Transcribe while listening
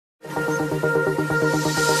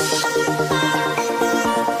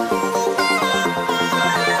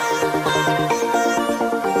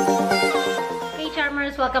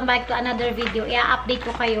Welcome back to another video. I-update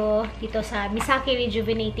ko kayo dito sa Misaki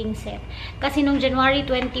Rejuvenating Set. Kasi nung January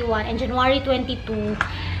 21 and January 22,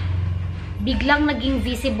 biglang naging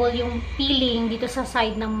visible yung peeling dito sa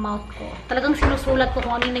side ng mouth ko. Talagang sinusulat ko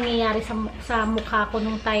kung ano yung nangyayari sa mukha ko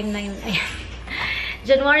nung time na yun. Ayan.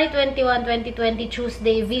 January 21, 2020,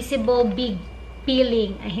 Tuesday, visible big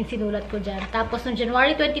peeling. Ayun, sinulat ko dyan. Tapos nung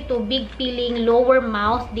January 22, big peeling, lower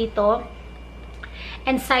mouth dito.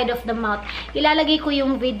 And side of the mouth. Ilalagay ko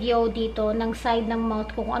yung video dito ng side ng mouth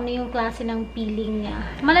ko kung ano yung klase ng peeling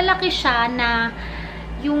niya. Malalaki siya na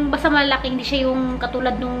yung basta malalaki, hindi siya yung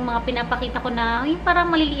katulad nung mga pinapakita ko na yung parang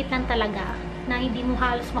maliliit lang talaga na hindi mo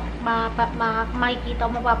halos makikita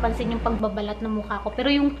o mapapansin yung pagbabalat ng mukha ko. Pero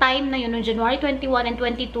yung time na yun, no, January 21 and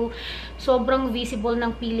 22, sobrang visible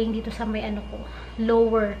ng peeling dito sa may ano ko,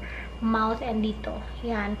 lower mouth and dito.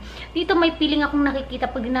 Yan. Dito may peeling akong nakikita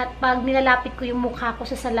pag nilalapit ko yung mukha ko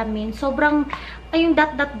sa salamin. Sobrang, ay yung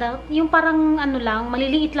dot, yung parang ano lang,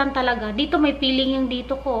 maliliit lang talaga. Dito may peeling yung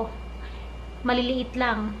dito ko. Maliliit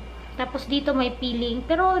lang. Tapos dito may peeling.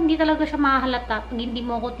 Pero hindi talaga siya mahalata pag hindi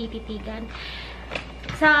mo ako tititigan.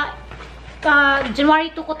 Sa January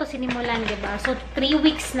 2 ko to sinimulan, diba? So, 3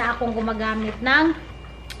 weeks na akong gumagamit ng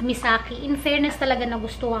Misaki. In fairness talaga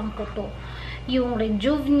nagustuhan ko to. Yung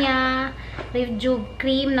Rejuve niya, Rejuve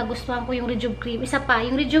cream, nagustuhan ko yung Rejuve cream. Isa pa,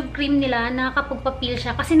 yung Rejuve cream nila, nakakapagpapil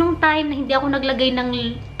siya. Kasi nung time na hindi ako naglagay ng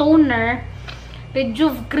toner,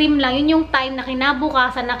 Rejuve cream lang, yun yung time na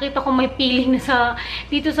kinabukasan, nakita ko may peeling na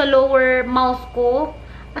dito sa lower mouth ko.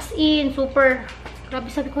 As in, super,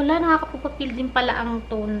 grabe, sabi ko, nakakapagpapil din pala ang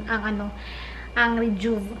ang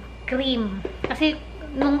Rejuve cream. Kasi,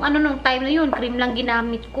 nung time na yun, cream lang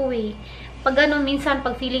ginamit ko eh. Pag minsan,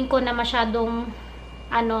 pag feeling ko na masyadong,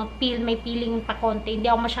 may peeling pa konti, hindi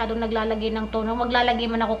ako masyadong naglalagay ng toner. Maglalagay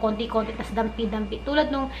man ako konti-konti, tas dampi-dampi. Tulad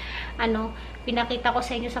nung, pinakita ko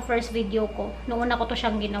sa inyo sa first video ko. Noong una ko to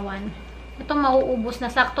siyang ginawan. Ito, mauubos na.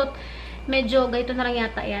 Sakto, medyo, ganito na lang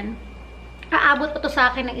yata yan. Aabot pa to sa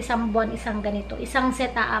akin ng isang buwan, isang ganito. Isang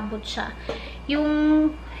set aabot siya. Yung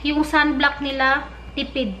sunblock nila,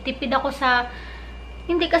 tipid. Tipid ako sa...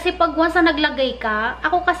 Hindi, kasi pag once na naglagay ka,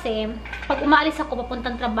 ako kasi, pag umaalis ako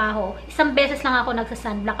papuntang trabaho, isang beses lang ako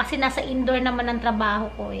nagsasunblock kasi nasa indoor naman ang trabaho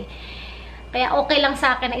ko eh. Kaya okay lang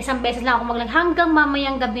sa akin na isang beses lang ako maglagay hanggang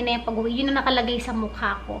mamayang gabi na yung pag-uwi, yun na nakalagay sa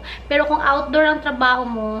mukha ko. Pero kung outdoor ang trabaho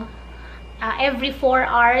mo, every 4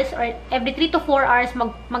 hours or every 3 to 4 hours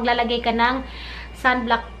maglalagay ka ng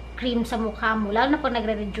sunblock cream sa mukha mo, lalo na pag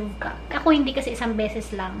nagre-rejuve ka. Ako hindi, kasi isang beses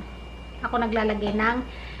lang ako naglalagay ng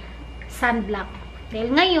sunblock. Dahil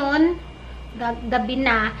ngayon, gabi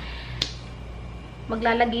na,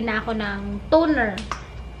 maglalagay na ako ng toner.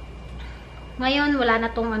 Ngayon, wala na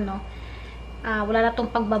tong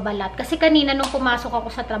pagbabalat. Kasi kanina nung pumasok ako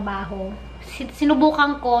sa trabaho,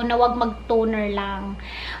 sinubukan ko na wag mag-toner lang.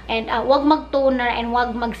 And wag mag-toner and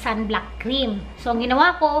wag mag-sunblock cream. So, ang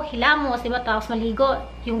ginawa ko, hilamos, diba? Tapos maligo.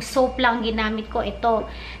 Yung soap lang ginamit ko, ito,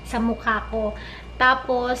 sa mukha ko.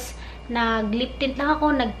 Tapos, nag-lip tint lang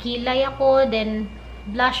ako, nagkilay ako, then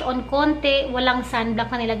blush on konti, walang sunblock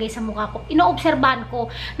na nilagay sa mukha ko. Inoobserbahan ko.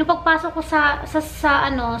 Nung pagpasok ko sa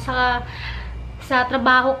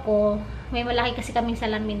trabaho ko, may malaki kasi kaming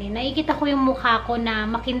salamin eh. Nakikita ko yung mukha ko na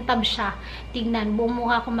makintab siya. Tignan, buong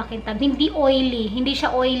mukha ko makintab. Hindi oily. Hindi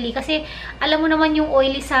siya oily. Kasi, alam mo naman yung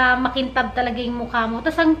oily sa makintab talaga yung mukha mo.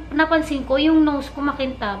 Tapos, ang napansin ko, yung nose ko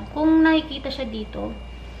makintab. Kung nakikita siya dito,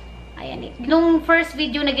 ayan eh. Nung first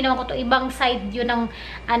video na ginawa ko to, ibang side yun ng,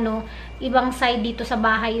 ibang side dito sa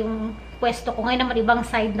bahay yung pwesto ko. Ngayon naman, ibang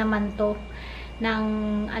side naman to ng,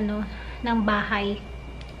 ng bahay.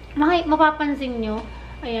 Mapapansin nyo,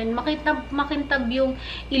 ayan, makintab yung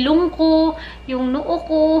ilong ko, yung noo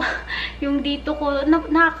ko, yung dito ko,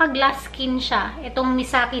 nakaka-glass skin siya. Itong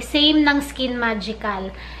Misaki, same ng Skin Magical.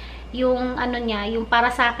 Yung, niya, yung para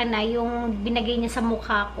sa akin na, yung binagay niya sa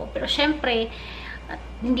mukha ko. Pero, syempre,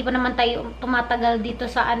 hindi pa naman tayo tumatagal dito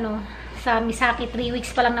sa sa Misaki, 3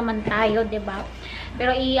 weeks pa lang naman tayo, 'di ba?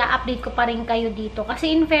 Pero i-update ko pa rin kayo dito kasi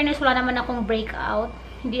in fairness wala naman akong breakout.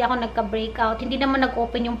 Hindi ako nagka-breakout, hindi naman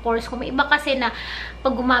nag-open yung pores ko. May iba kasi na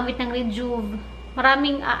pag gumamit ng Rejuve,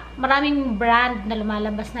 maraming brand na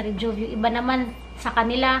lumalabas na Rejuve. Yung iba naman sa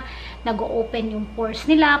kanila nag-open yung pores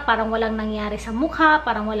nila, parang walang nangyari sa mukha,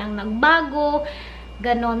 parang walang nagbago.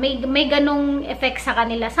 Ganon. May ganong effect sa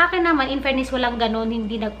kanila. Sa akin naman, in fairness, walang ganon.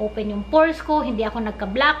 Hindi nag-open yung pores ko. Hindi ako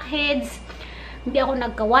nagka-blackheads. Hindi ako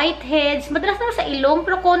nagka-whiteheads. Madalas na sa ilong,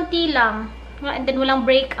 pero konti lang. And then, walang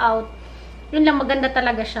breakout. Yun lang, maganda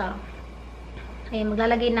talaga siya. Ayan,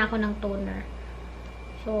 maglalagay na ako ng toner.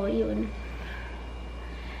 So, yun.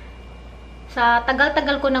 Sa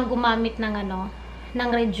tagal-tagal ko nang gumamit ng ng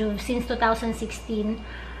Rejuve since 2016.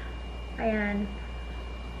 Ayan.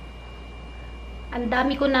 Ang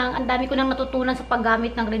dami ko nang natutunan sa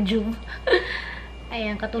paggamit ng Rejuve.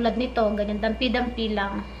 Ayan, katulad nito, ganyan, dampi-dampi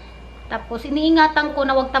lang. Tapos, iniingatan ko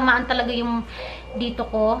na wag tamaan talaga yung dito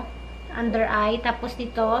ko, under eye. Tapos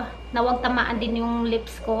dito, na wag tamaan din yung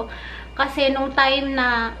lips ko. Kasi nung time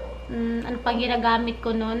na, ano pang ginagamit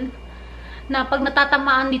ko nun, na pag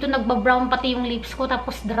natatamaan dito, nagbabrown pati yung lips ko,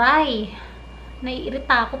 tapos dry.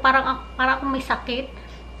 Naiirita ako, parang akong may sakit.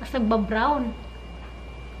 Tapos nagbabrown.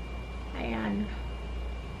 Ayan.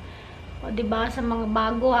 O, diba, sa mga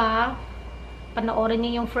bago ha, panoorin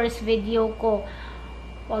niyo yung first video ko.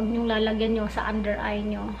 Huwag niyong lalagyan nyo sa under eye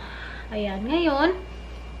nyo. Ayan. Ngayon,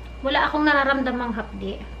 wala akong nararamdamang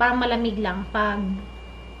hapdi. Parang malamig lang pag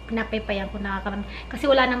pinapepayan ko, nakakaramdam. Kasi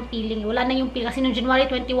wala nang peeling. Wala na yung peeling. Kasi noong January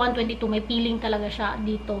 21, 22, may peeling talaga siya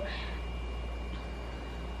dito.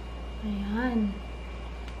 Ayan.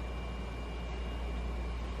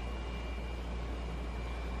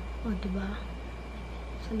 O, diba?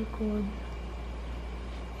 Sa likod.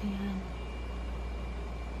 Ayan.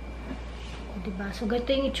 O, diba? So,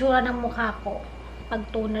 ganito yung itsura ng mukha ko. Pag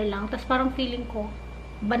toner lang. Tapos parang feeling ko,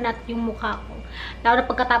 banat yung mukha ko. Lalo na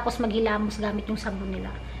pagkatapos maghilamos gamit yung sabon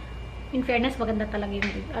nila. In fairness, maganda talaga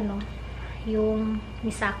yung, yung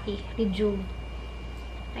Misaki, Rejuve.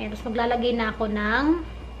 Ayan. Tapos maglalagay na ako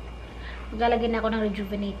ng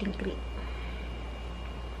rejuvenating cream.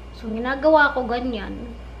 So, ginagawa ko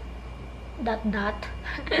ganyan. Dot.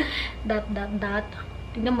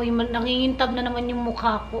 Tingnan mo, nangingintab na naman yung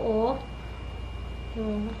mukha ko, oh.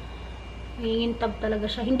 Nangingintab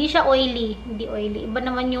talaga siya. Hindi siya oily. Hindi oily. Iba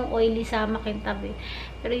naman yung oily sa makintab eh.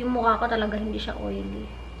 Pero yung mukha ko talaga hindi siya oily.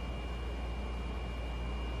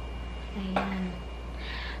 Ayan.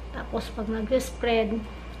 Tapos, pag nagsispread,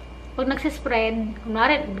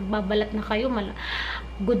 kunwari, nagbabalat na kayo,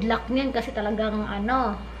 good luck niyan kasi talagang,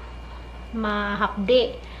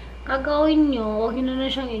 mahapdi. Gagawin nyo, huwag nyo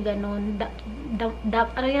na siyang i-ganon.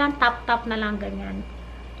 Tap-tap na lang, ganyan.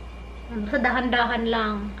 Basta dahan-dahan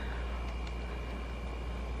lang.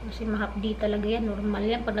 Kasi mahapdi talaga yan. Normal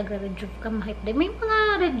yan. Pag nagre-rejuve ka, mahapdi. May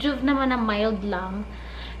mga rejuve naman na mild lang.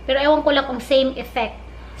 Pero ewan ko lang kung same effect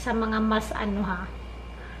sa mga mas ha.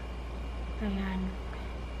 Ayan.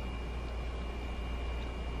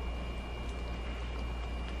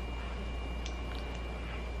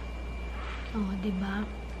 Oh, diba?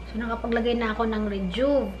 So, nakapaglagay na ako ng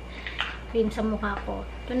Rejuve cream sa mukha ko.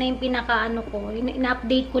 Ito na yung pinaka-ano ko.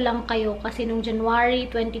 Ina-update ko lang kayo kasi nung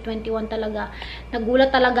January 2021 talaga,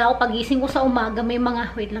 nagulat talaga ako. Pagising ko sa umaga, may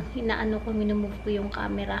mga, wait lang, minumove ko yung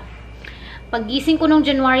camera. Pagising ko nung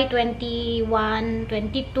January 21,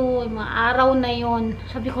 22, yung mga araw na yon,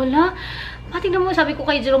 sabi ko, patignan mo, sabi ko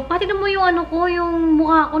kay Jerome, patignan mo yung yung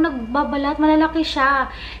mukha ko, nagbabalat, malalaki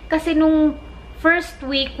siya. Kasi nung first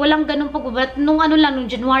week, walang ganun pagbabalat. Nung nung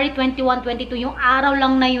January 21, 22, yung araw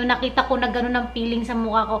lang na yun, nakita ko na ganun ang feeling sa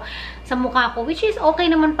mukha ko, which is okay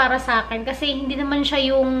naman para sa akin kasi hindi naman siya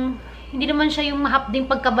yung mahapding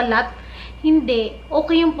pagkabalat. Hindi.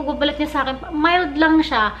 Okay yung pagbabalat niya sa akin. Mild lang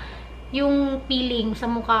siya yung feeling sa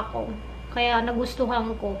mukha ko. Kaya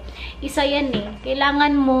nagustuhan ko. Isa yan eh.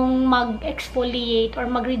 Kailangan mong mag-exfoliate or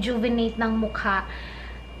mag-rejuvenate ng mukha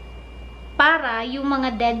para yung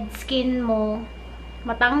mga dead skin mo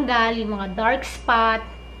matanggal, yung mga dark spot,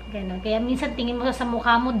 gano'n. Kaya minsan tingin mo sa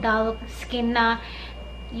mukha mo dull skin na.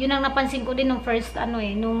 Yun ang napansin ko din nung first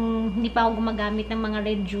nung hindi pa ako gumagamit ng mga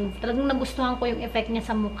Rejuve. Talagang nagustuhan ko yung effect niya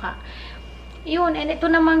sa mukha. Yun, and ito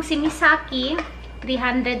namang si Misaki,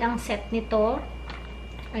 300 ang set nito.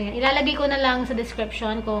 Ayan, ilalagay ko na lang sa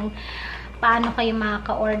description kung paano kayo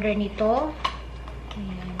makaka-order nito.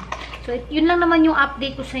 Ayan. So, yun lang naman yung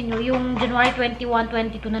update ko sa inyo. Yung January 21,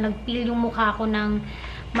 22 na nag-peel yung mukha ko ng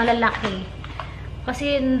malalaki.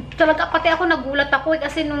 Kasi talaga, pati ako nagulat ako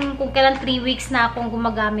kasi kung kailan 3 weeks na akong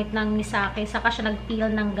gumagamit ng Misaki, saka siya nag-peel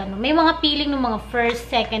ng gano'n. May mga peeling ng mga first,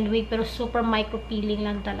 second week, pero super micro peeling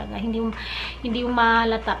lang talaga. Hindi yung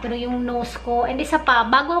mahalata. Pero yung nose ko, and isa pa,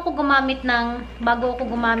 bago ako gumamit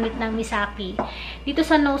ng Misaki, dito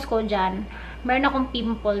sa nose ko dyan, meron akong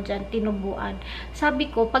pimple dyan, tinubuan.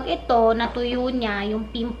 Sabi ko, pag ito, natuyo niya, yung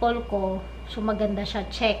pimple ko, so maganda siya,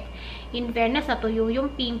 check. In fairness, natuyo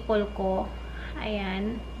yung pimple ko.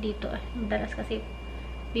 Ayan, dito. Madalas kasi,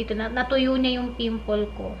 dito, natuyo niya yung pimple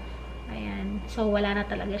ko. Ayan, so wala na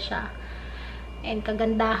talaga siya. And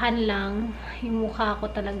kagandahan lang, yung mukha ko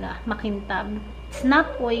talaga, makintab. It's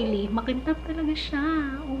not oily. Makintab talaga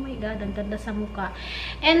siya. Oh my God, ang ganda sa mukha.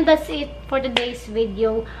 And that's it for today's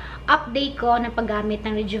video. Update ko na paggamit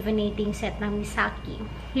ng rejuvenating set ng Misaki.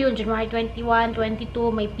 Yun, January 21, 22,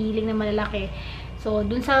 may peeling na malalaki. So,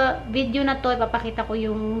 dun sa video na to, ipapakita ko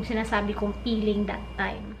yung sinasabi kong peeling that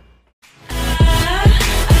time.